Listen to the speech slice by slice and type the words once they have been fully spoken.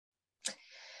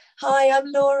Hi,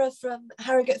 I'm Laura from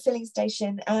Harrogate Filling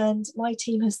Station, and my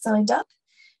team has signed up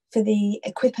for the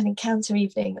Equip and Encounter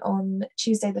evening on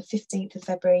Tuesday, the 15th of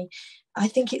February. I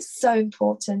think it's so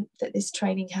important that this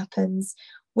training happens.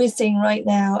 We're seeing right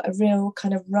now a real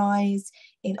kind of rise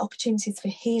in opportunities for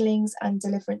healings and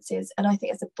deliverances. And I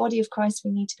think as a body of Christ,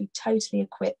 we need to be totally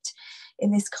equipped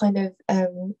in this kind of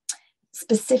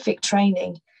specific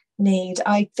training need.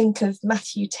 I think of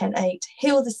Matthew 10:8,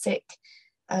 heal the sick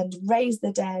and raise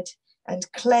the dead and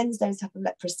cleanse those who have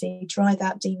leprosy, drive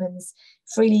out demons.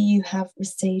 Freely you have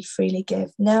received, freely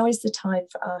give. Now is the time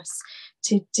for us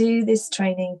to do this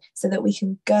training so that we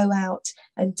can go out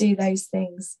and do those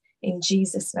things in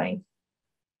Jesus' name.